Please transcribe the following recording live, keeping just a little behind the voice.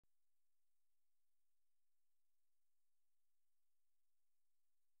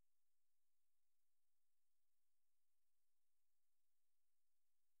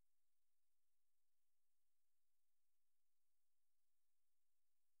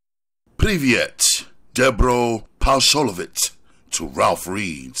Privyet, Debro Palsholovit to Ralph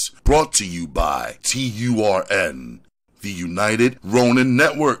Reads, brought to you by TURN, the United Ronin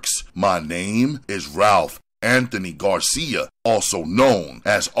Networks. My name is Ralph Anthony Garcia, also known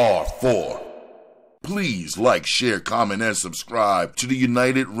as R4. Please like, share, comment, and subscribe to the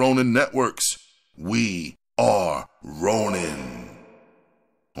United Ronin Networks. We are Ronin.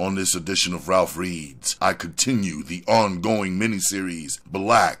 On this edition of Ralph Reads, I continue the ongoing miniseries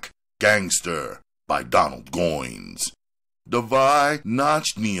Black Gangster by Donald Goines. Davai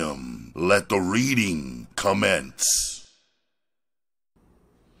Nachnium, let the reading commence.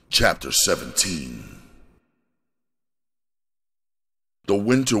 Chapter 17. The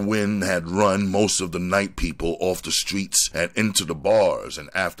winter wind had run most of the night people off the streets and into the bars and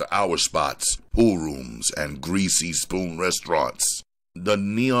after-hour spots, pool rooms, and greasy spoon restaurants. The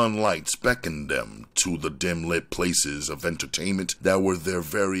neon lights beckoned them to the dim-lit places of entertainment that were their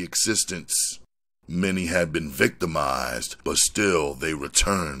very existence. Many had been victimized, but still they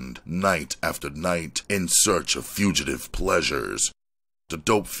returned night after night in search of fugitive pleasures. The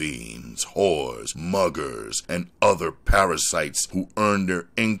dope fiends, whores, muggers, and other parasites who earned their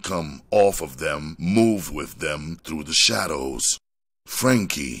income off of them moved with them through the shadows.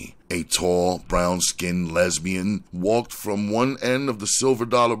 Frankie, a tall, brown-skinned lesbian, walked from one end of the Silver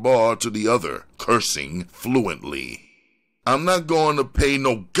Dollar Bar to the other, cursing fluently. "I'm not going to pay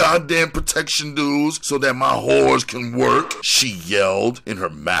no goddamn protection dues so that my whores can work," she yelled in her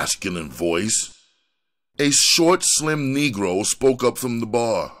masculine voice. A short, slim Negro spoke up from the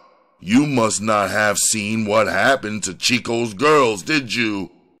bar. "You must not have seen what happened to Chico's girls, did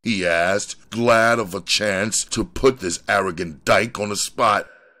you?" he asked, glad of a chance to put this arrogant dyke on the spot.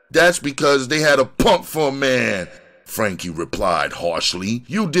 "That's because they had a pump for a man," Frankie replied harshly.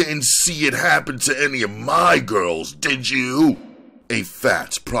 "You didn't see it happen to any of my girls, did you?" A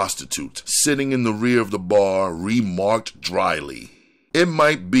fat prostitute sitting in the rear of the bar remarked dryly. "It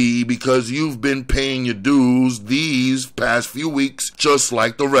might be because you've been paying your dues these past few weeks just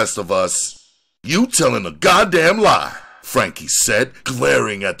like the rest of us." "You telling a goddamn lie," Frankie said,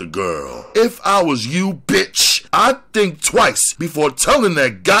 glaring at the girl. "If I was you, bitch, I'd think twice before telling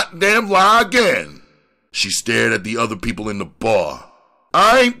that goddamn lie again." She stared at the other people in the bar.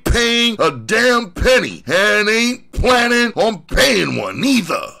 "I ain't paying a damn penny and ain't planning on paying one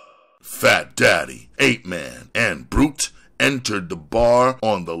either." Fat Daddy, Ape Man, and Brute entered the bar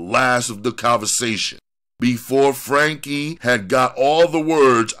on the last of the conversation. Before Frankie had got all the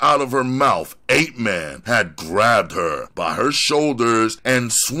words out of her mouth, Ape Man had grabbed her by her shoulders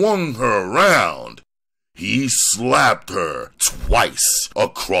and swung her around. He slapped her twice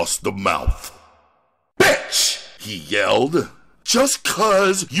across the mouth. "Bitch!" he yelled. "Just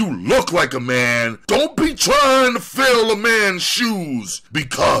 'cause you look like a man, don't be trying to fill a man's shoes,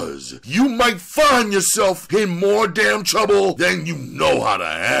 because you might find yourself in more damn trouble than you know how to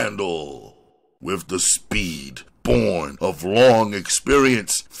handle." With the speed born of long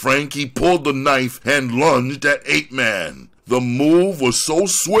experience, Frankie pulled the knife and lunged at Ape Man. The move was so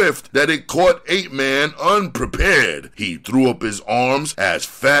swift that it caught Ape Man unprepared. He threw up his arms as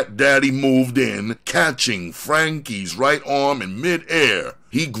Fat Daddy moved in, catching Frankie's right arm in mid-air.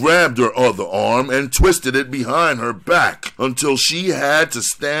 He grabbed her other arm and twisted it behind her back until she had to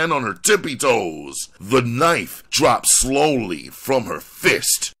stand on her tippy toes. The knife dropped slowly from her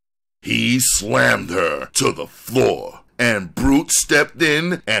fist. He slammed her to the floor, and Brute stepped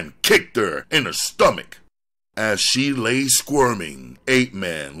in and kicked her in her stomach. As she lay squirming, Ape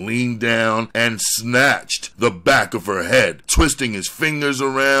Man leaned down and snatched the back of her head, twisting his fingers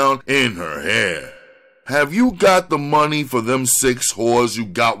around in her hair. "Have you got the money for them 6 whores you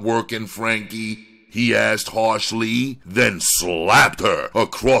got working, Frankie?" he asked harshly, then slapped her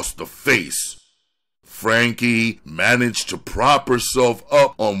across the face. Frankie managed to prop herself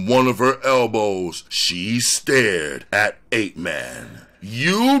up on one of her elbows. She stared at Ape Man.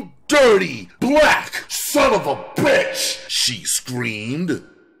 "You dirty, black son of a bitch!" she screamed.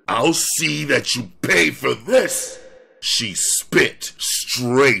 "I'll see that you pay for this." She spit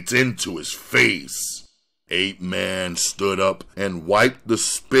straight into his face. Ape Man stood up and wiped the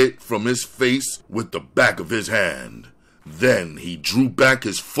spit from his face with the back of his hand. Then he drew back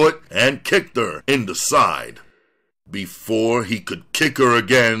his foot and kicked her in the side. Before he could kick her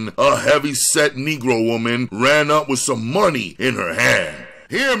again, a heavy-set Negro woman ran up with some money in her hand.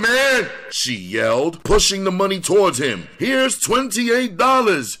 "Here, man," she yelled, pushing the money towards him. "Here's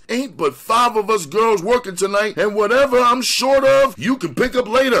 $28. Ain't but 5 of us girls working tonight, and whatever I'm short of, you can pick up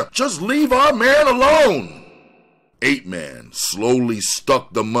later. Just leave our man alone." Ape Man slowly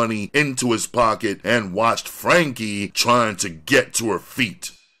stuck the money into his pocket and watched Frankie trying to get to her feet.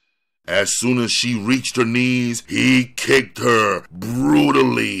 As soon as she reached her knees, he kicked her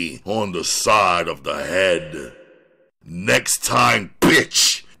brutally on the side of the head. Next time,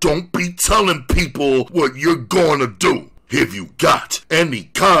 bitch, don't be telling people what you're gonna do. If you got any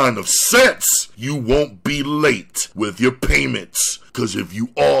kind of sense, you won't be late with your payments. 'Cause if you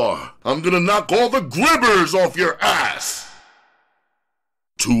are, I'm gonna knock all the gribbers off your ass.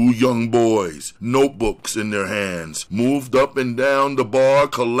 Two young boys, notebooks in their hands, moved up and down the bar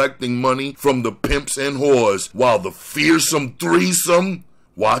collecting money from the pimps and whores while the fearsome threesome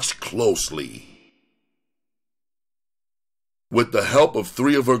watched closely. With the help of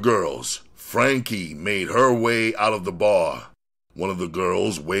 3 of her girls, Frankie made her way out of the bar. One of the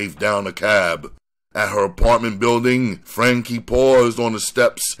girls waved down a cab. At her apartment building, Frankie paused on the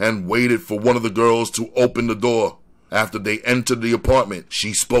steps and waited for one of the girls to open the door. After they entered the apartment,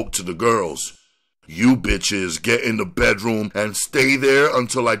 she spoke to the girls. "You bitches get in the bedroom and stay there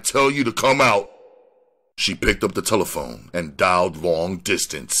until I tell you to come out." She picked up the telephone and dialed long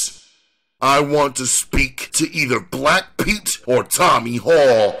distance. "I want to speak to either Black Pete or Tommy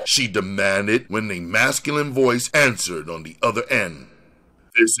Hall," she demanded when a masculine voice answered on the other end.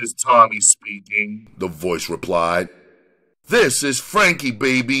 "This is Tommy speaking," the voice replied. "This is Frankie,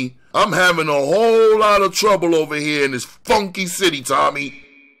 baby. I'm having a whole lot of trouble over here in this funky city, Tommy."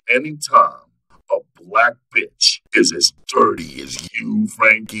 "Anytime a black bitch is as dirty as you,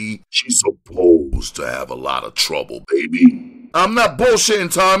 Frankie, she's supposed to have a lot of trouble, baby." "I'm not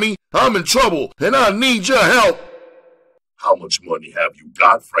bullshitting, Tommy. I'm in trouble, and I need your help." "How much money have you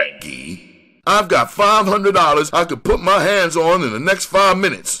got, Frankie?" "I've got $500 I could put my hands on in the next 5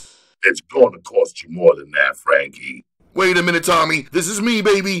 minutes." "It's going to cost you more than that, Frankie." "Wait a minute, Tommy. This is me,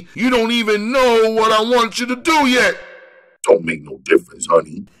 baby. You don't even know what I want you to do yet." "Don't make no difference,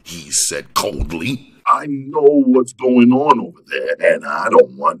 honey," he said coldly. "I know what's going on over there, and I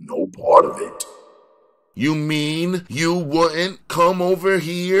don't want no part of it." "You mean you wouldn't come over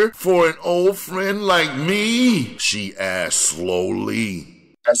here for an old friend like me?" she asked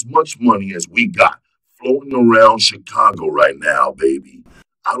slowly. "As much money as we got floating around Chicago right now, baby,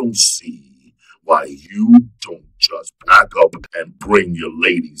 I don't see why you don't just pack up and bring your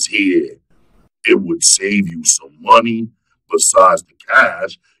ladies here. It would save you some money. Besides the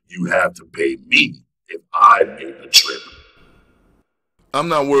cash, you have to pay me if I made the trip." "I'm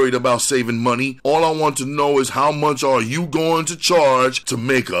not worried about saving money. All I want to know is how much are you going to charge to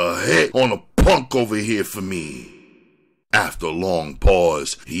make a hit on a punk over here for me?" After a long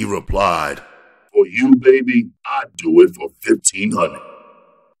pause, he replied, "For you, baby, I'd do it for $1,500.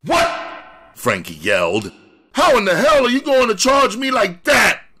 "What?" Frankie yelled. "How in the hell are you going to charge me like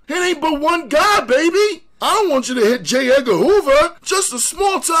that? It ain't but one guy, baby. I don't want you to hit J. Edgar Hoover. Just a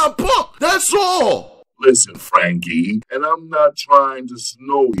small-time punk, that's all." "Listen, Frankie, and I'm not trying to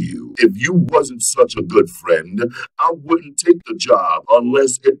snow you. If you wasn't such a good friend, I wouldn't take the job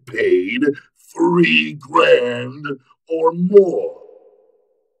unless it paid $3,000 or more."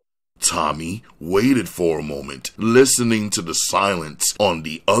 Tommy waited for a moment, listening to the silence on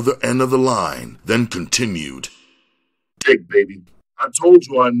the other end of the line, then continued. "Dick, baby, I told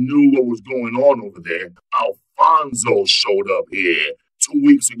you I knew what was going on over there. Alfonso showed up here 2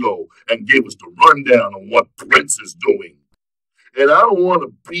 weeks ago and gave us the rundown on what Prince is doing. And I don't want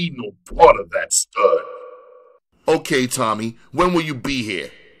to be no part of that stud." "Okay, Tommy, when will you be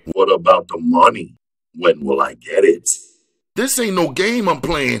here?" "What about the money? When will I get it?" "This ain't no game I'm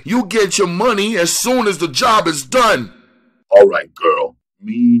playing. You get your money as soon as the job is done." "All right, girl.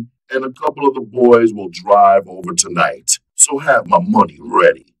 Me and a couple of the boys will drive over tonight. So have my money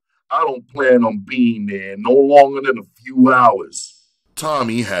ready. I don't plan on being there no longer than a few hours."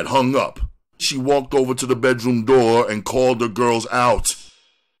 Tommy had hung up. She walked over to the bedroom door and called the girls out.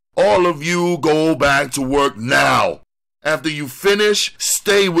 "All of you go back to work now. After you finish,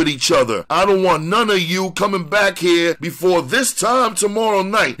 stay with each other. I don't want none of you coming back here before this time tomorrow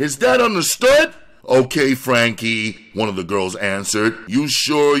night. Is that understood?" "Okay, Frankie," one of the girls answered. "You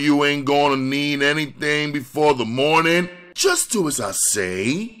sure you ain't gonna need anything before the morning?" "Just do as I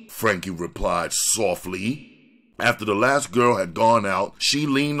say," Frankie replied softly. After the last girl had gone out, she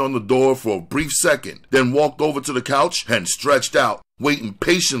leaned on the door for a brief second, then walked over to the couch and stretched out, waiting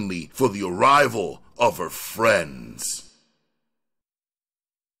patiently for the arrival of her friends.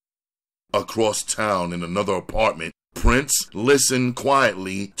 Across town in another apartment, Prince listened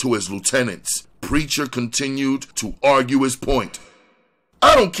quietly to his lieutenants. Preacher continued to argue his point.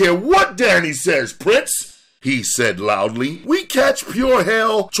 "I don't care what Danny says, Prince," he said loudly. "We catch pure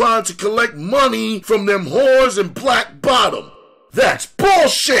hell trying to collect money from them whores in Black Bottom." "That's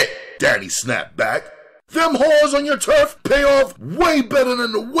bullshit," Danny snapped back. Them whores on your turf pay off way better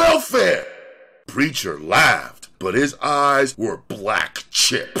than the welfare. Preacher laughed, but his eyes were black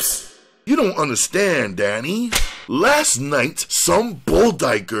chips. You don't understand, Danny. Last night, some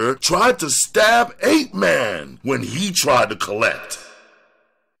bulldyker tried to stab 8-Man when he tried to collect.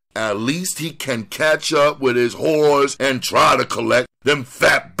 At least he can catch up with his whores and try to collect. Them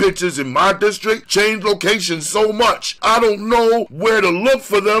fat bitches in my district change locations so much, I don't know where to look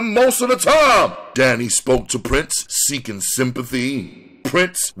for them most of the time. Danny spoke to Prince, seeking sympathy.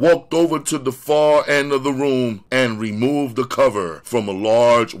 Prince walked over to the far end of the room and removed the cover from a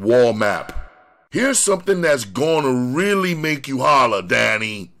large wall map. Here's something that's gonna really make you holler,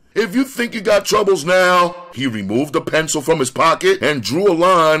 Danny. If you think you got troubles now, he removed a pencil from his pocket and drew a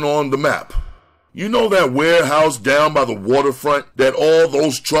line on the map. You know that warehouse down by the waterfront that all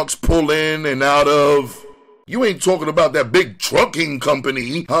those trucks pull in and out of? You ain't talking about that big trucking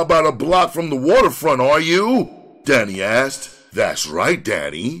company. How about a block from the waterfront, are you? Danny asked. That's right,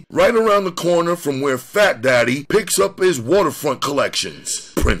 Danny. Right around the corner from where Fat Daddy picks up his waterfront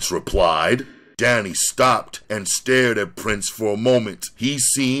collections, Prince replied. Danny stopped and stared at Prince for a moment. He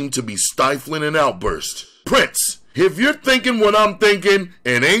seemed to be stifling an outburst. Prince, if you're thinking what I'm thinking,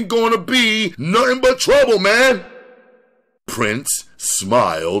 it ain't gonna be nothing but trouble, man. Prince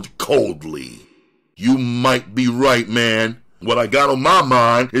smiled coldly. You might be right, man. What I got on my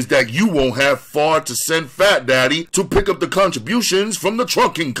mind is that you won't have far to send Fat Daddy to pick up the contributions from the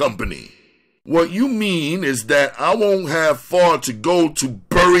trucking company. What you mean is that I won't have far to go to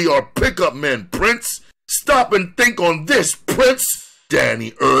bury our pickup men, Prince. Stop and think on this, Prince,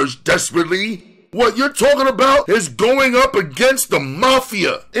 Danny urged desperately. What you're talking about is going up against the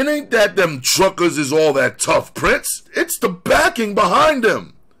mafia. It ain't that them truckers is all that tough, Prince. It's the backing behind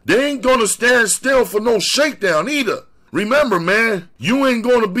them. They ain't gonna stand still for no shakedown either. Remember, man, you ain't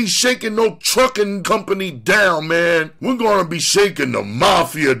gonna be shaking no trucking company down, man. We're gonna be shaking the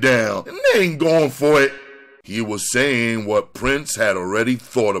mafia down, and they ain't going for it. He was saying what Prince had already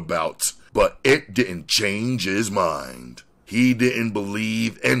thought about, but it didn't change his mind. He didn't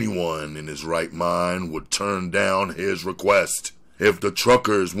believe anyone in his right mind would turn down his request. If the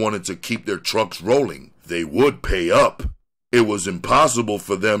truckers wanted to keep their trucks rolling, they would pay up. It was impossible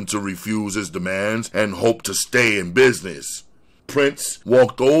for them to refuse his demands and hope to stay in business. Prince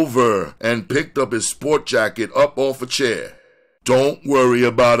walked over and picked up his sport jacket up off a chair. Don't worry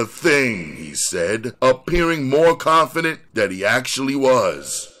about a thing, he said, appearing more confident than he actually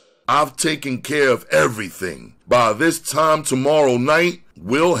was. I've taken care of everything. By this time tomorrow night,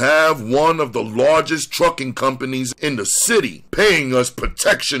 we'll have one of the largest trucking companies in the city paying us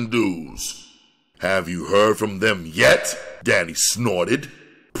protection dues. Have you heard from them yet? Danny snorted.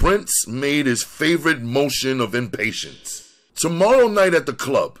 Prince made his favorite motion of impatience. Tomorrow night at the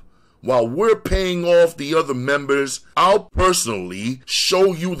club, while we're paying off the other members, I'll personally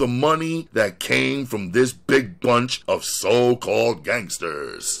show you the money that came from this big bunch of so-called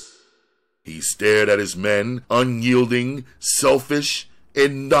gangsters. He stared at his men, unyielding, selfish,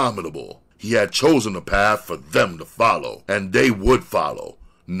 indomitable. He had chosen a path for them to follow, and they would follow,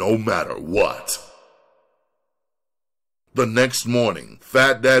 no matter what. The next morning,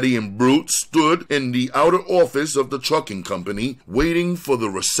 Fat Daddy and Brute stood in the outer office of the trucking company, waiting for the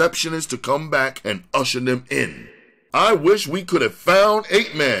receptionist to come back and usher them in. I wish we could have found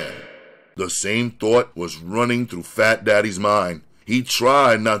 8-Man. The same thought was running through Fat Daddy's mind. He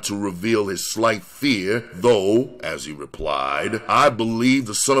tried not to reveal his slight fear, though, as he replied, I believe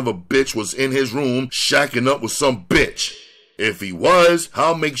the son of a bitch was in his room shacking up with some bitch. If he was,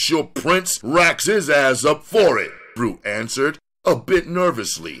 I'll make sure Prince racks his ass up for it. Brute answered, a bit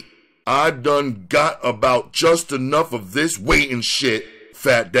nervously. I done got about just enough of this waiting shit,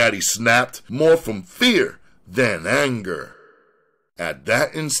 Fat Daddy snapped, more from fear than anger. At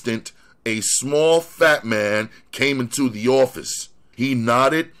that instant, a small fat man came into the office. He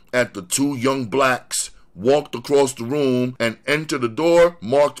nodded at the two young blacks, walked across the room, and entered a door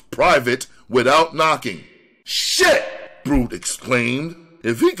marked private without knocking. Shit! Brute exclaimed.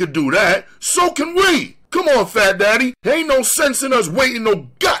 If he could do that, so can we! Come on, Fat Daddy. Ain't no sense in us waiting no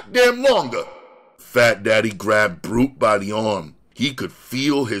goddamn longer. Fat Daddy grabbed Brute by the arm. He could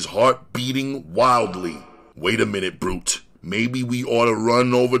feel his heart beating wildly. Wait a minute, Brute. Maybe we ought to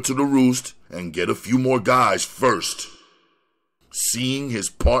run over to the roost and get a few more guys first. Seeing his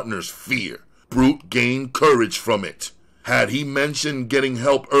partner's fear, Brute gained courage from it. Had he mentioned getting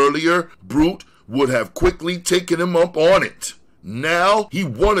help earlier, Brute would have quickly taken him up on it. Now he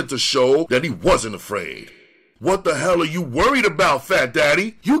wanted to show that he wasn't afraid. What the hell are you worried about, Fat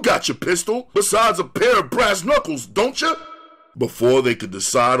Daddy? You got your pistol, besides a pair of brass knuckles, don't you? Before they could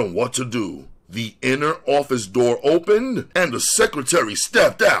decide on what to do, The inner office door opened, and the secretary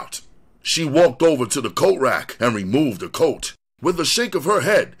stepped out. She walked over to the coat rack and removed the coat. With a shake of her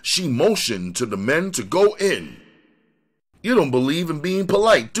head, she motioned to the men to go in. "You don't believe in being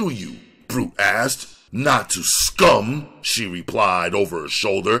polite, do you?" Brute asked. "Not to scum," she replied over her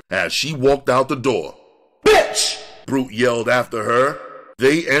shoulder as she walked out the door. "Bitch!" Brute yelled after her.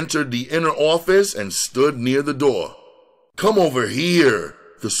 They entered the inner office and stood near the door. "Come over here,"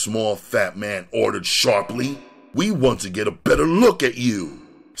 the small fat man ordered sharply. "We want to get a better look at you."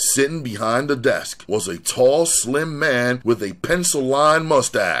 Sitting behind the desk was a tall, slim man with a pencil-lined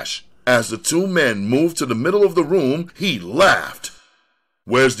mustache. As the two men moved to the middle of the room, he laughed.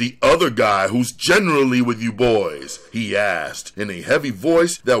 "Where's the other guy who's generally with you boys?" he asked, in a heavy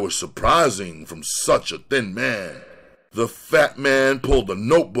voice that was surprising from such a thin man. The fat man pulled a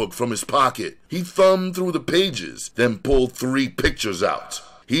notebook from his pocket. He thumbed through the pages, then pulled 3 pictures out.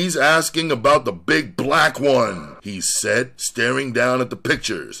 "He's asking about the big black one," he said, staring down at the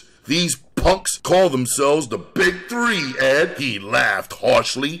pictures. "These punks call themselves the Big Three, Ed," he laughed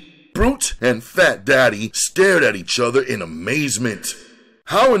harshly. Brute and Fat Daddy stared at each other in amazement.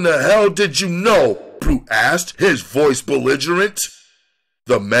 "How in the hell did you know?" Brute asked, his voice belligerent.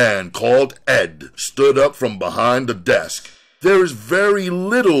 The man called Ed stood up from behind the desk. "There is very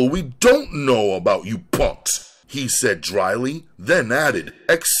little we don't know about you punks," he said dryly, then added,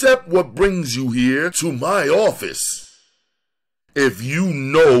 "except what brings you here to my office." "If you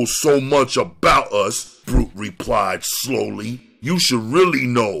know so much about us," Brute replied slowly, "you should really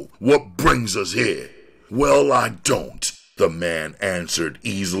know what brings us here." "Well, I don't," the man answered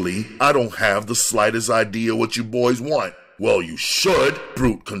easily. "I don't have the slightest idea what you boys want." "Well, you should,"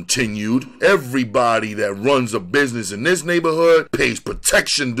 Brute continued. "Everybody that runs a business in this neighborhood pays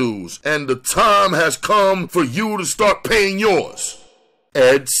protection dues, and the time has come for you to start paying yours."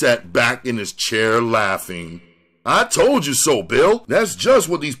 Ed sat back in his chair laughing. "I told you so, Bill. That's just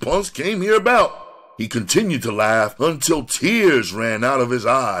what these punks came here about." He continued to laugh until tears ran out of his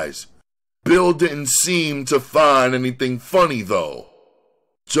eyes. Bill didn't seem to find anything funny, though.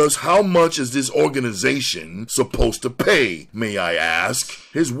 "Just how much is this organization supposed to pay, may I ask?"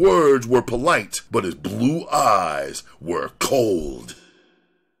 His words were polite, but his blue eyes were cold.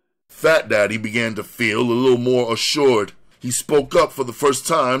 Fat Daddy began to feel a little more assured. He spoke up for the first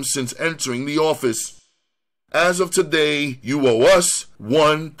time since entering the office. "As of today, you owe us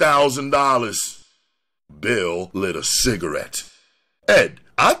 $1,000. Bill lit a cigarette. "Ed,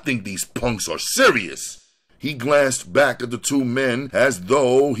 I think these punks are serious." He glanced back at the two men as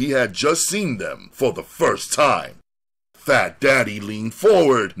though he had just seen them for the first time. Fat Daddy leaned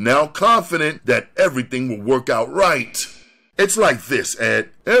forward, now confident that everything will work out right. "It's like this, Ed.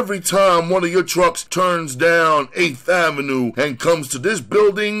 Every time one of your trucks turns down 8th Avenue and comes to this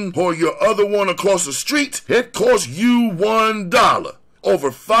building or your other one across the street, it costs you $1. Over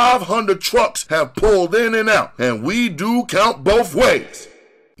 500 trucks have pulled in and out, and we do count both ways."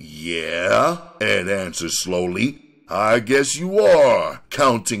 "Yeah," Ed answered slowly. "I guess you are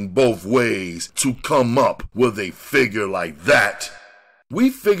counting both ways to come up with a figure like that." "We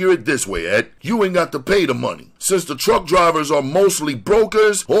figure it this way, Ed. You ain't got to pay the money. Since the truck drivers are mostly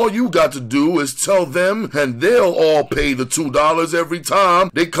brokers, all you got to do is tell them and they'll all pay the $2 every time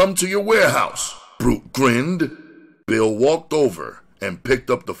they come to your warehouse." Brute grinned. Bill walked over and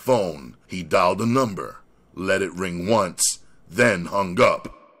picked up the phone. He dialed a number, let it ring once, then hung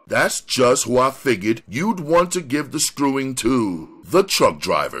up. "That's just who I figured you'd want to give the screwing to. The truck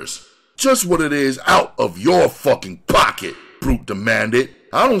drivers." "Just what it is out of your fucking pocket," Brute demanded.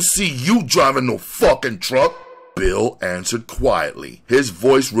 "I don't see you driving no fucking truck." Bill answered quietly, his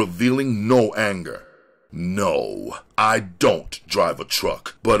voice revealing no anger. "No, I don't drive a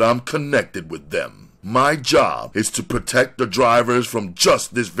truck, but I'm connected with them. My job is to protect the drivers from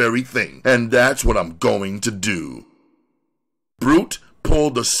just this very thing, and that's what I'm going to do." Brute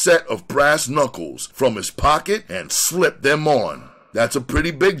pulled a set of brass knuckles from his pocket and slipped them on. "That's a pretty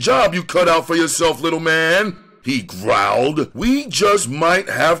big job you cut out for yourself, little man," he growled. "We just might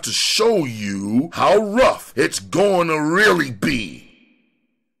have to show you how rough it's gonna really be."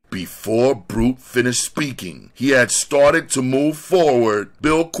 Before Brute finished speaking, he had started to move forward.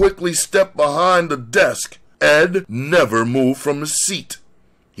 Bill quickly stepped behind the desk. Ed never moved from his seat.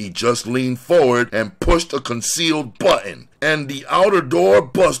 He just leaned forward and pushed a concealed button, and the outer door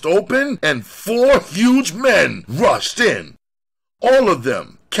bust open and 4 huge men rushed in. All of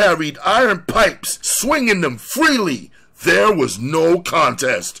them carried iron pipes, swinging them freely. There was no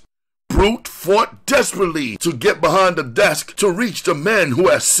contest. Brute fought desperately to get behind the desk to reach the men who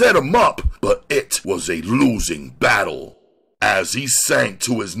had set him up, but it was a losing battle. As he sank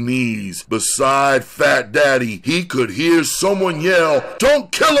to his knees beside Fat Daddy, he could hear someone yell,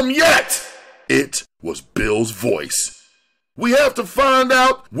 "Don't kill him yet!" It was Bill's voice. "We have to find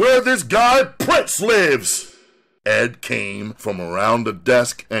out where this guy Prince lives." Ed came from around the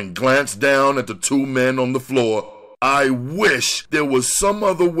desk and glanced down at the two men on the floor. "I wish there was some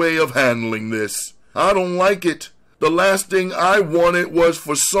other way of handling this. I don't like it. The last thing I wanted was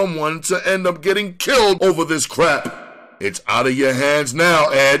for someone to end up getting killed over this crap." "It's out of your hands now,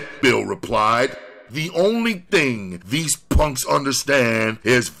 Ed," Bill replied. "The only thing these punks understand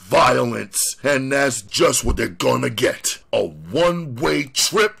is violence, and that's just what they're gonna get. A one-way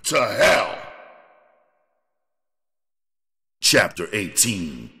trip to hell." Chapter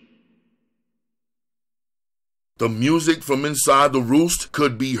 18. The music from inside the roost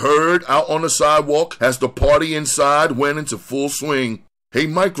could be heard out on the sidewalk as the party inside went into full swing. A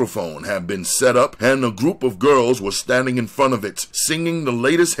microphone had been set up and a group of girls were standing in front of it, singing the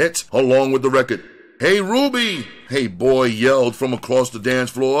latest hit along with the record. "Hey Ruby," a boy yelled from across the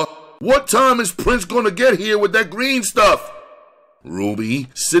dance floor, "what time is Prince gonna get here with that green stuff?" Ruby,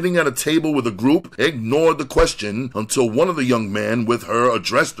 sitting at a table with a group, ignored the question until one of the young men with her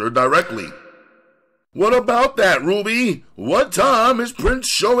addressed her directly. "What about that, Ruby? What time is Prince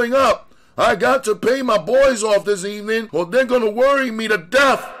showing up? I got to pay my boys off this evening or they're gonna worry me to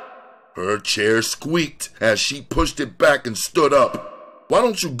death." Her chair squeaked as she pushed it back and stood up. "Why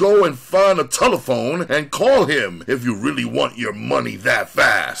don't you go and find a telephone and call him if you really want your money that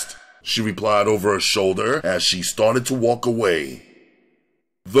fast?" she replied over her shoulder as she started to walk away.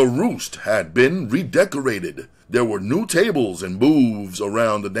 The roost had been redecorated. There were new tables and booths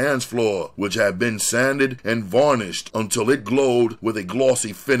around the dance floor, which had been sanded and varnished until it glowed with a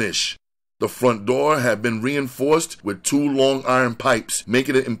glossy finish. The front door had been reinforced with two long iron pipes,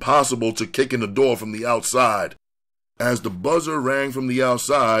 making it impossible to kick in the door from the outside. As the buzzer rang from the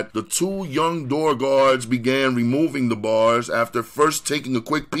outside, the two young door guards began removing the bars after first taking a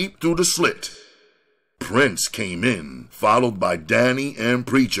quick peep through the slit. Prince came in, followed by Danny and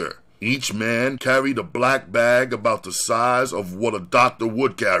Preacher. Each man carried a black bag about the size of what a doctor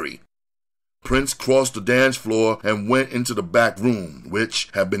would carry. Prince crossed the dance floor and went into the back room, which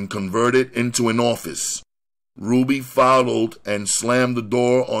had been converted into an office. Ruby followed and slammed the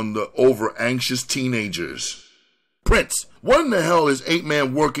door on the over-anxious teenagers. "Prince, what in the hell is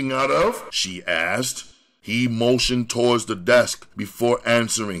 8-Man working out of?" she asked. He motioned towards the desk before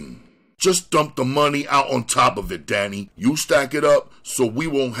answering. "Just dump the money out on top of it, Danny. You stack it up so we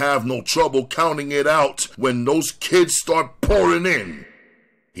won't have no trouble counting it out when those kids start pouring in."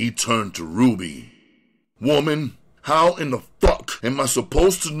 He turned to Ruby. "Woman, how in the fuck am I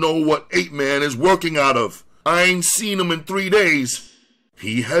supposed to know what 8-Man is working out of? I ain't seen him in 3 days.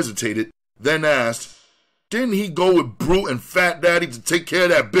 He hesitated, then asked, "Didn't he go with Brute and Fat Daddy to take care of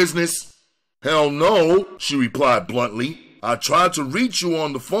that business?" "Hell no," she replied bluntly. "I tried to reach you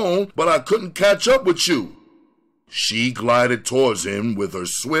on the phone, but I couldn't catch up with you." She glided towards him with her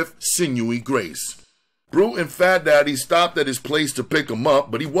swift, sinewy grace. "Brute and Fat Daddy stopped at his place to pick him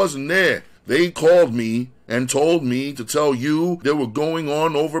up, but he wasn't there. They called me and told me to tell you they were going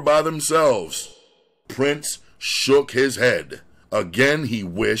on over by themselves." Prince shook his head. Again he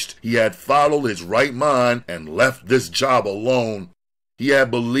wished he had followed his right mind and left this job alone. He had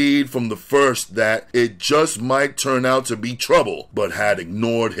believed from the first that it just might turn out to be trouble, but had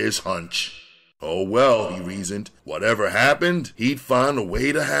ignored his hunch. Oh well, he reasoned, whatever happened, he'd find a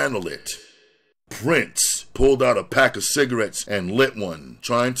way to handle it. Prince pulled out a pack of cigarettes and lit one,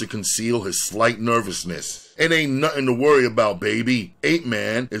 trying to conceal his slight nervousness. "It ain't nothing to worry about, baby.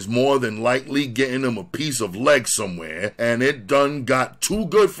 8-Man is more than likely getting him a piece of leg somewhere, and it done got too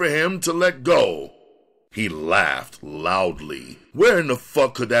good for him to let go." He laughed loudly. Where in the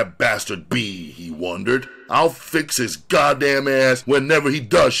fuck could that bastard be, he wondered. "I'll fix his goddamn ass whenever he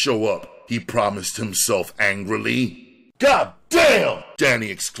does show up," he promised himself angrily. "God damn!"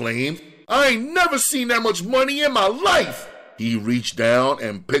 Danny exclaimed. "I ain't never seen that much money in my life." He reached down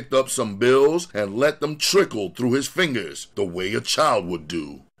and picked up some bills and let them trickle through his fingers, the way a child would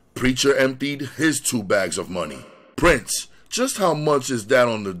do. Preacher emptied his 2 bags of money. "Prince, just how much is that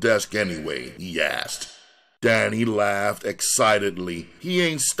on the desk anyway?" he asked. Danny laughed excitedly. "He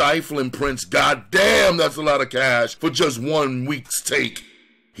ain't stifling, Prince. Goddamn, that's a lot of cash for just 1 week's take."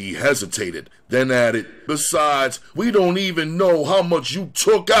 He hesitated, then added, "Besides, we don't even know how much you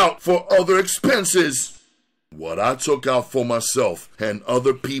took out for other expenses." "What I took out for myself and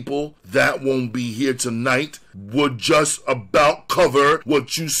other people that won't be here tonight would just about cover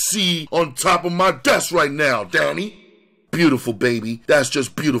what you see on top of my desk right now, Danny." Beautiful, baby. That's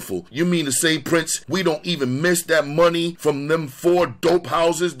just beautiful. You mean to say, Prince, we don't even miss that money from them 4 dope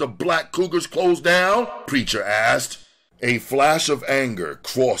houses the Black Cougars closed down? Preacher asked. A flash of anger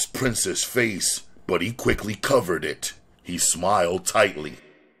crossed Prince's face, but he quickly covered it. He smiled tightly.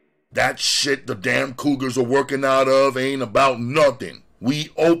 That shit the damn Cougars are working out of ain't about nothing.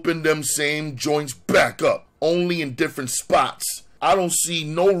 We opened them same joints back up, only in different spots. I don't see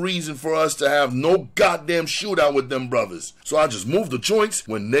no reason for us to have no goddamn shootout with them brothers, so I just move the joints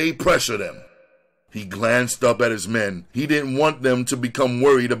when they pressure them. He glanced up at his men. He didn't want them to become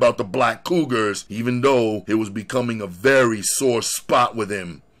worried about the Black Cougars, even though it was becoming a very sore spot with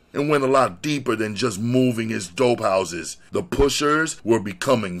him. It went a lot deeper than just moving his dope houses. The pushers were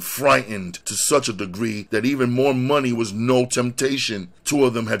becoming frightened to such a degree that even more money was no temptation. 2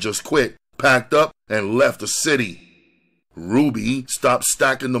 of them had just quit, packed up, and left the city. Ruby stopped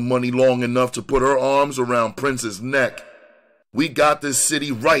stacking the money long enough to put her arms around Prince's neck. We got this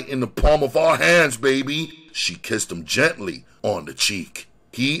city right in the palm of our hands, baby. She kissed him gently on the cheek.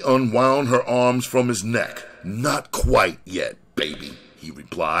 He unwound her arms from his neck. Not quite yet, baby, he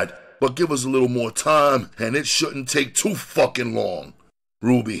replied. But give us a little more time, and it shouldn't take too fucking long.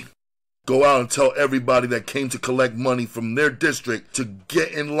 Ruby, go out and tell everybody that came to collect money from their district to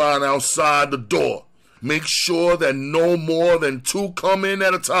get in line outside the door. Make sure that no more than 2 come in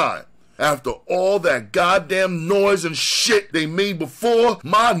at a time. After all that goddamn noise and shit they made before,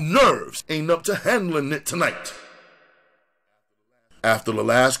 my nerves ain't up to handling it tonight. After the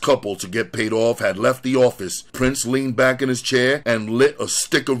last couple to get paid off had left the office, Prince leaned back in his chair and lit a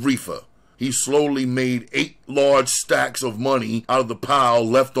stick of reefer. He slowly made 8 large stacks of money out of the pile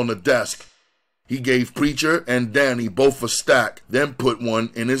left on the desk. He gave Preacher and Danny both a stack, then put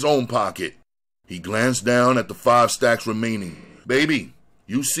one in his own pocket. He glanced down at the 5 stacks remaining. Baby,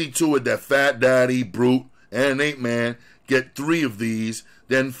 you see to it that Fat Daddy, Brute, and 8-Man get 3 of these,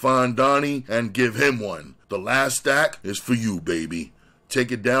 then find Donnie and give him one. The last stack is for you, baby.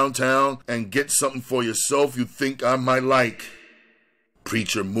 Take it downtown and get something for yourself you think I might like.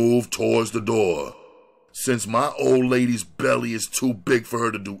 Preacher moved towards the door. Since my old lady's belly is too big for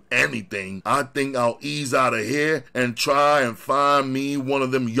her to do anything, I think I'll ease out of here and try and find me one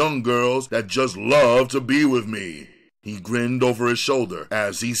of them young girls that just love to be with me. He grinned over his shoulder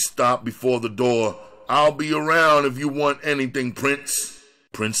as he stopped before the door. I'll be around if you want anything, Prince.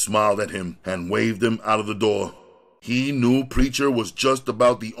 Prince smiled at him and waved him out of the door. He knew Preacher was just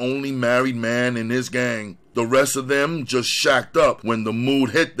about the only married man in his gang. The rest of them just shacked up when the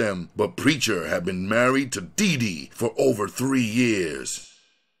mood hit them, but Preacher had been married to Dee Dee for over 3 years.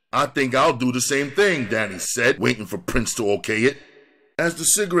 I think I'll do the same thing, Danny said, waiting for Prince to okay it. As the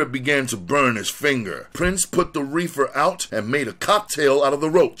cigarette began to burn his finger, Prince put the reefer out and made a cocktail out of the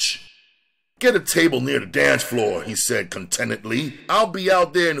roach. Get a table near the dance floor, he said contentedly. I'll be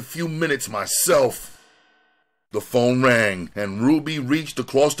out there in a few minutes myself. The phone rang, and Ruby reached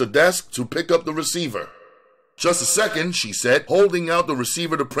across the desk to pick up the receiver. Just a second, she said, holding out the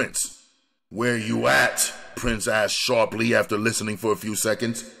receiver to Prince. Where you at? Prince asked sharply after listening for a few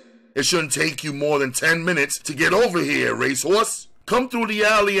seconds. It shouldn't take you more than 10 minutes to get over here, racehorse. Come through the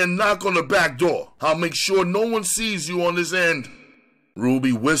alley and knock on the back door. I'll make sure no one sees you on this end.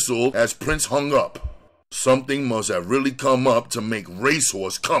 Ruby whistled as Prince hung up. Something must have really come up to make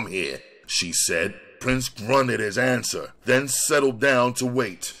Racehorse come here, she said. Prince grunted his answer, then settled down to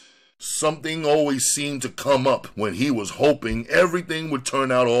wait. Something always seemed to come up when he was hoping everything would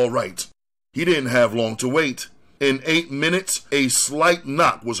turn out all right. He didn't have long to wait. In 8 minutes, a slight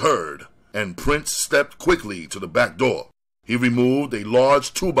knock was heard, and Prince stepped quickly to the back door. He removed a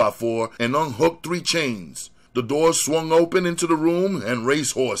large 2x4 and unhooked 3 chains. The door swung open into the room, and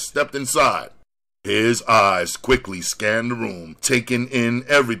Racehorse stepped inside. His eyes quickly scanned the room, taking in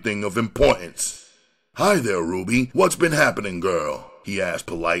everything of importance. Hi there, Ruby. What's been happening, girl? He asked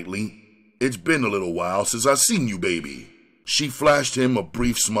politely. It's been a little while since I've seen you, baby. She flashed him a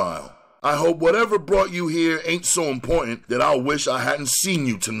brief smile. I hope whatever brought you here ain't so important that I'll wish I hadn't seen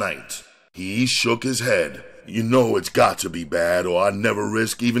you tonight. He shook his head. You know it's got to be bad, or I'd never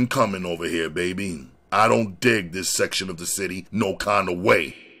risk even coming over here, baby. I don't dig this section of the city no kind of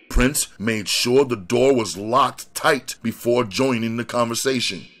way. Prince made sure the door was locked tight before joining the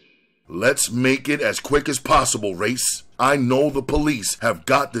conversation. Let's make it as quick as possible, Race. I know the police have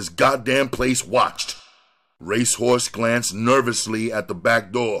got this goddamn place watched. Racehorse glanced nervously at the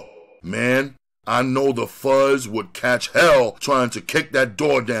back door. Man, I know the fuzz would catch hell trying to kick that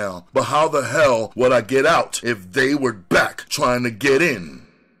door down, but how the hell would I get out if they were back trying to get in?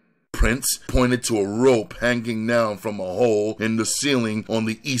 Prince pointed to a rope hanging down from a hole in the ceiling on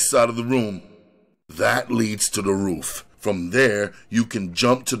the east side of the room. That leads to the roof. From there, you can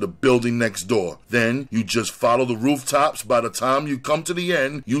jump to the building next door. Then, you just follow the rooftops. By the time you come to the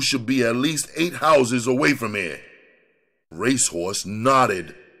end, you should be at least 8 houses away from here. Racehorse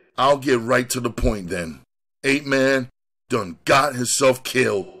nodded. I'll get right to the point then. 8 Man done got himself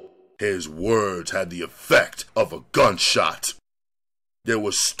killed. His words had the effect of a gunshot. There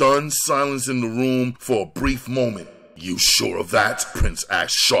was stunned silence in the room for a brief moment. You sure of that? Prince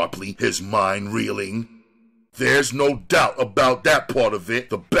asked sharply, his mind reeling. There's no doubt about that part of it.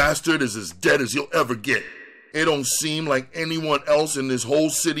 The bastard is as dead as you'll ever get. It don't seem like anyone else in this whole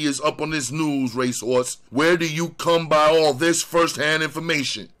city is up on this news, Racehorse. Where do you come by all this first-hand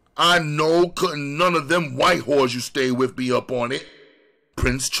information? I know couldn't none of them white whores you stay with be up on it.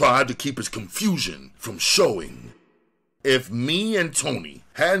 Prince tried to keep his confusion from showing. If me and Tony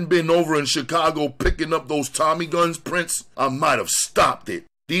hadn't been over in Chicago picking up those Tommy guns, Prince, I might have stopped it.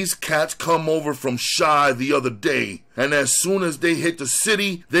 These cats come over from Chi the other day, and as soon as they hit the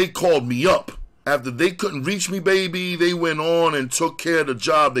city, they called me up. After they couldn't reach me, baby, they went on and took care of the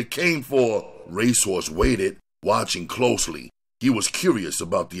job they came for. Racehorse waited, watching closely. He was curious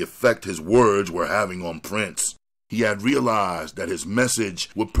about the effect his words were having on Prince. He had realized that his message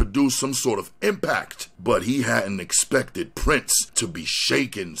would produce some sort of impact, but he hadn't expected Prince to be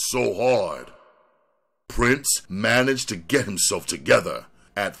shaken so hard. Prince managed to get himself together.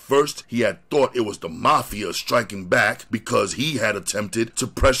 At first, he had thought it was the mafia striking back because he had attempted to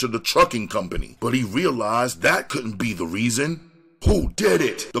pressure the trucking company, but he realized that couldn't be the reason. Who did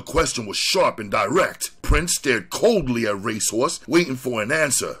it? The question was sharp and direct. Prince stared coldly at Racehorse, waiting for an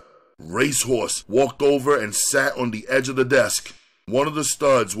answer. Racehorse walked over and sat on the edge of the desk. One of the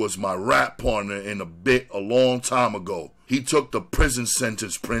studs was my rap partner in a bit a long time ago. He took the prison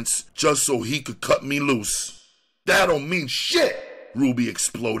sentence, Prince, just so he could cut me loose. That don't mean shit! Ruby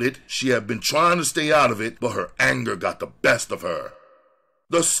exploded. She had been trying to stay out of it, but her anger got the best of her.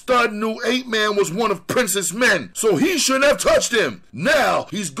 The stud knew 8 Man was one of Prince's men, so he shouldn't have touched him. Now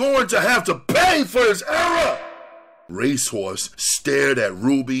he's going to have to pay for his error. Racehorse stared at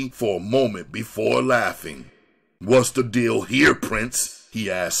Ruby for a moment before laughing. What's the deal here, Prince? He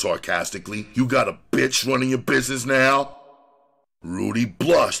asked sarcastically. You got a bitch running your business now? Rudy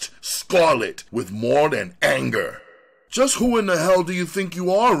blushed, scarlet with more than anger. Just who in the hell do you think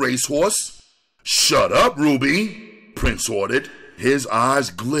you are, Racehorse? Shut up, Ruby, Prince ordered. His eyes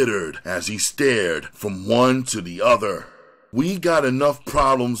glittered as he stared from one to the other. We got enough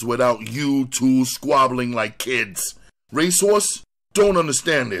problems without you two squabbling like kids. Racehorse, don't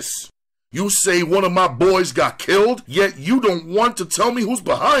understand this. You say one of my boys got killed, yet you don't want to tell me who's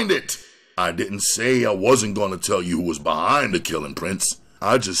behind it. I didn't say I wasn't going to tell you who was behind the killing, Prince.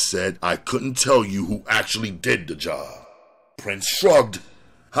 I just said I couldn't tell you who actually did the job. Prince shrugged.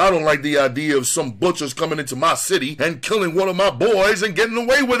 I don't like the idea of some butchers coming into my city and killing one of my boys and getting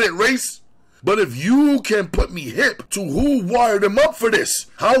away with it, Race. But if you can put me hip to who wired him up for this,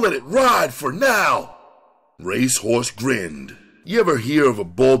 I'll let it ride for now. Racehorse grinned. You ever hear of a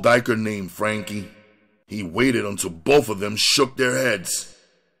bull dyker named Frankie? He waited until both of them shook their heads.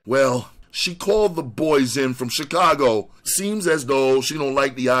 Well, she called the boys in from Chicago. Seems as though she don't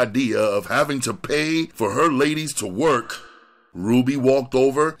like the idea of having to pay for her ladies to work. Ruby walked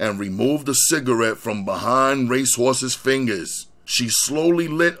over and removed a cigarette from behind Racehorse's fingers. She slowly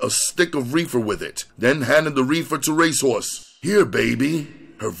lit a stick of reefer with it, then handed the reefer to Racehorse. Here, baby.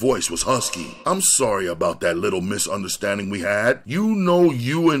 Her voice was husky. I'm sorry about that little misunderstanding we had. You know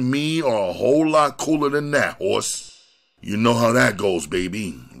you and me are a whole lot cooler than that, Horse. You know how that goes,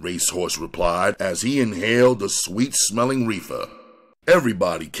 baby, Racehorse replied as he inhaled the sweet-smelling reefer.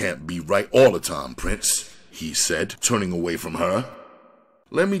 Everybody can't be right all the time, Prince, he said, turning away from her.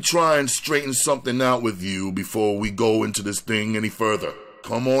 Let me try and straighten something out with you before we go into this thing any further.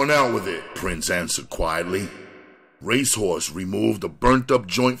 Come on out with it, Prince answered quietly. Racehorse removed a burnt-up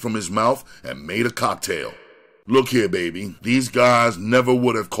joint from his mouth and made a cocktail. Look here, baby. These guys never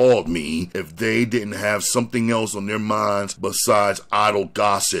would have called me if they didn't have something else on their minds besides idle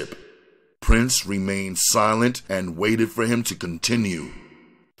gossip. Prince remained silent and waited for him to continue.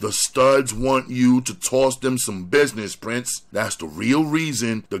 The studs want you to toss them some business, Prince. That's the real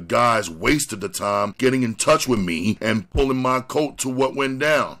reason the guys wasted the time getting in touch with me and pulling my coat to what went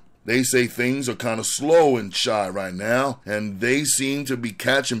down. They say things are kind of slow in Chi right now, and they seem to be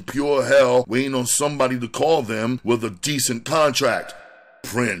catching pure hell waiting on somebody to call them with a decent contract.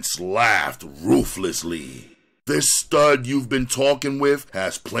 Prince laughed ruthlessly. This stud you've been talking with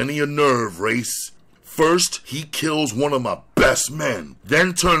has plenty of nerve, Race. First, he kills one of my best men,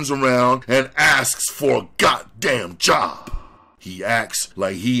 then turns around and asks for a goddamn job. He acts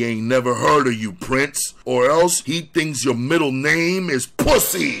like he ain't never heard of you, Prince, or else he thinks your middle name is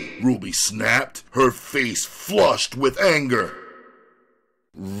Pussy, Ruby snapped, her face flushed with anger.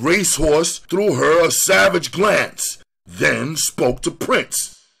 Racehorse threw her a savage glance, then spoke to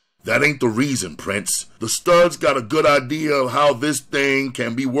Prince. That ain't the reason, Prince. The stud's got a good idea of how this thing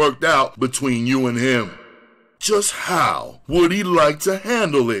can be worked out between you and him. Just how would he like to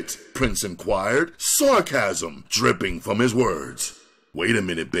handle it? Prince inquired, sarcasm dripping from his words. Wait a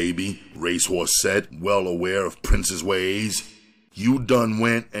minute, baby, Racehorse said, well aware of Prince's ways. You done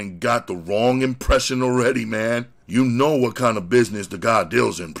went and got the wrong impression already, man. You know what kind of business the guy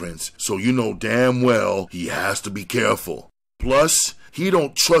deals in, Prince, so you know damn well he has to be careful. Plus, he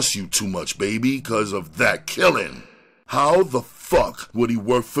don't trust you too much, baby, because of that killing. How the fuck would he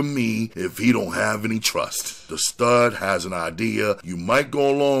work for me if he don't have any trust? The stud has an idea you might go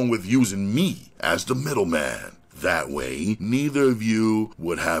along with using me as the middleman. That way, neither of you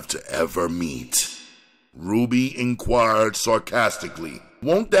would have to ever meet. Ruby inquired sarcastically.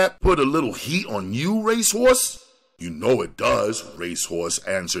 Won't that put a little heat on you, Racehorse? You know it does, Racehorse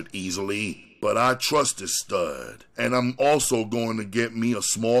answered easily. But I trust this stud, and I'm also going to get me a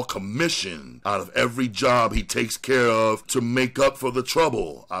small commission out of every job he takes care of to make up for the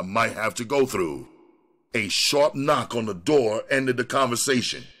trouble I might have to go through. A sharp knock on the door ended the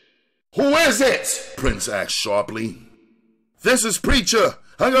conversation. Who is it? Prince asked sharply. This is Preacher.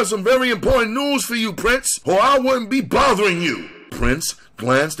 I got some very important news for you, Prince, or I wouldn't be bothering you. Prince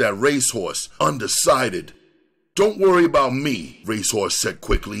glanced at Racehorse, undecided. Don't worry about me, Racehorse said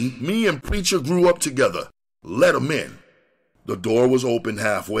quickly. Me and Preacher grew up together. Let him in. The door was open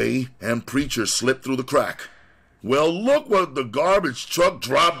halfway, and Preacher slipped through the crack. Well, look what the garbage truck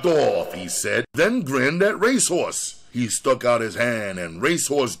dropped off, he said, then grinned at Racehorse. He stuck out his hand, and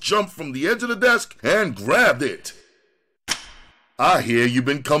Racehorse jumped from the edge of the desk and grabbed it. I hear you've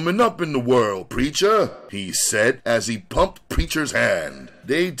been coming up in the world, Preacher, he said as he pumped Preacher's hand.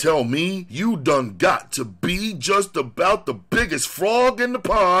 They tell me you done got to be just about the biggest frog in the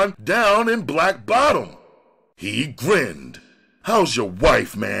pond down in Black Bottom. He grinned. How's your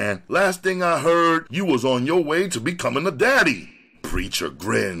wife, man? Last thing I heard, you was on your way to becoming a daddy. Preacher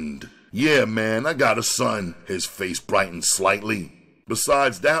grinned. Yeah, man, I got a son. His face brightened slightly.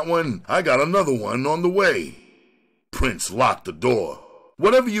 Besides that one, I got another one on the way. Prince locked the door.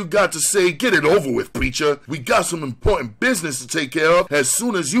 Whatever you got to say, get it over with, Preacher. We got some important business to take care of as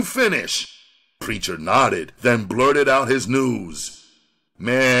soon as you finish. Preacher nodded, then blurted out his news.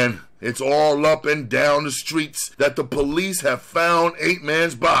 Man, it's all up and down the streets that the police have found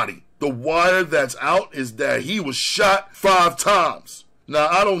 8-man's body. The wire that's out is that he was shot 5 times. Now,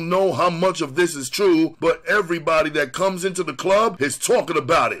 I don't know how much of this is true, but everybody that comes into the club is talking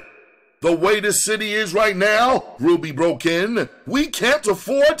about it. The way this city is right now, Ruby broke in, we can't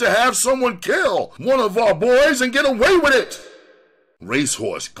afford to have someone kill one of our boys and get away with it.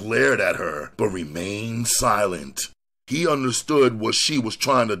 Racehorse glared at her, but remained silent. He understood what she was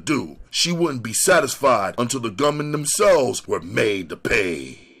trying to do. She wouldn't be satisfied until the gunmen themselves were made to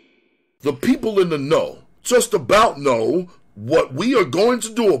pay. The people in the know, just about know, what we are going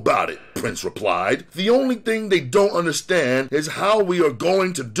to do about it, Prince replied. The only thing they don't understand is how we are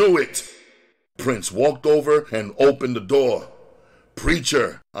going to do it. Prince walked over and opened the door.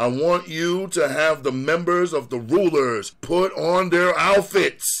 Preacher, I want you to have the members of the rulers put on their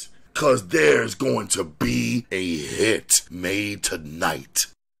outfits, 'cause there's going to be a hit made tonight.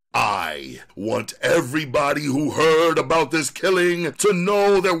 I want everybody who heard about this killing to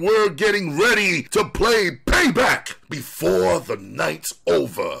know that we're getting ready to play payback before the night's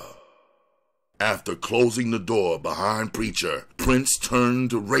over. After closing the door behind Preacher, Prince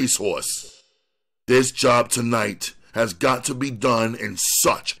turned to Racehorse. This job tonight has got to be done in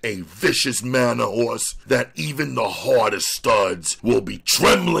such a vicious manner, Horse, that even the hardest studs will be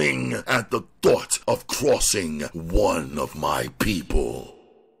trembling at the thought of crossing one of my people.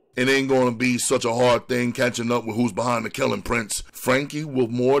 It ain't gonna be such a hard thing catching up with who's behind the killing, Prince. Frankie will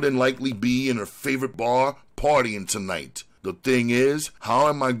more than likely be in her favorite bar partying tonight. The thing is, how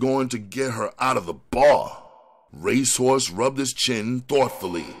am I going to get her out of the bar? Racehorse rubbed his chin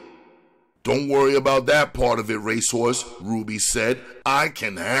thoughtfully. Don't worry about that part of it, Racehorse, Ruby said. I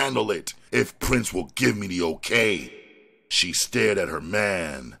can handle it if Prince will give me the okay. She stared at her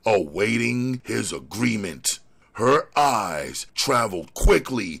man, awaiting his agreement. Her eyes traveled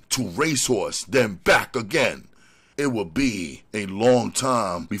quickly to Racehorse, then back again. It would be a long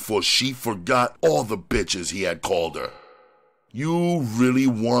time before she forgot all the bitches he had called her. You really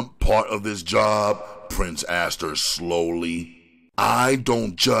want part of this job? Prince asked her slowly. I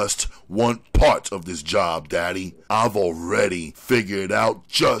don't just want part of this job, Daddy. I've already figured out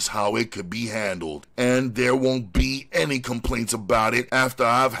just how it could be handled, and there won't be any complaints about it after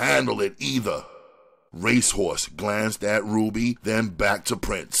I've handled it either. Racehorse glanced at Ruby, then back to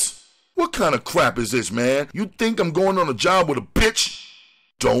Prince. What kind of crap is this, man? You think I'm going on a job with a bitch?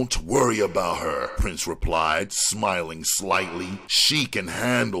 Don't worry about her, Prince replied, smiling slightly. She can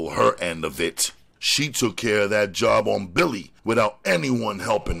handle her end of it. She took care of that job on Billy without anyone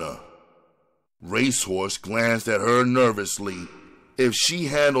helping her. Racehorse glanced at her nervously. If she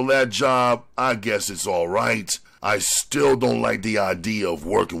handled that job, I guess it's all right. I still don't like the idea of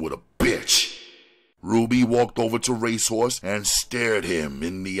working with a bitch. Ruby walked over to Racehorse and stared him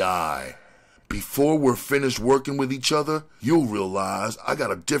in the eye. Before we're finished working with each other, you'll realize I got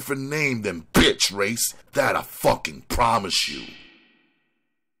a different name than bitch, Race. That I fucking promise you.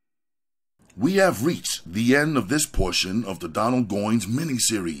 We have reached the end of this portion of the Donald Goines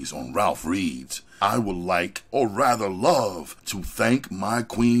miniseries on Ralph Reads. I would like, or rather love, to thank my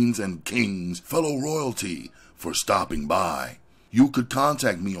queens and kings, fellow royalty, for stopping by. You could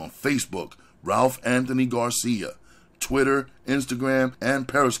contact me on Facebook, Ralph Anthony Garcia, Twitter, Instagram, and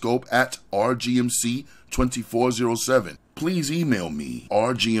Periscope at RGMC2407. Please email me,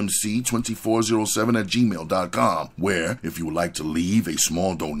 rgmc2407@gmail.com, where, if you would like to leave a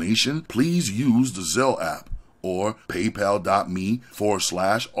small donation, please use the Zelle app or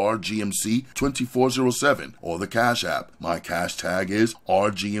paypal.me/RGMC2407 or the Cash App. My cash tag is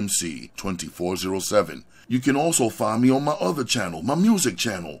RGMC2407. You can also find me on my other channel, my music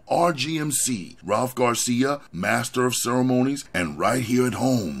channel, RGMC, Ralph Garcia, Master of Ceremonies, and right here at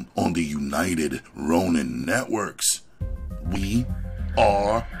home on the United Ronin Networks. We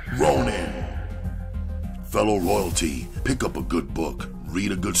are Ronin. Fellow royalty, pick up a good book,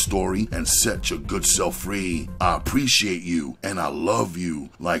 read a good story, and set your good self free. I appreciate you, and I love you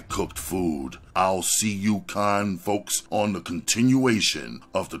like cooked food. I'll see you kind folks on the continuation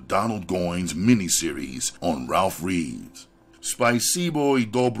of the Donald Goines miniseries on Ralph Reads. Spasibo y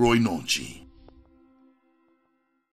dobroj noci.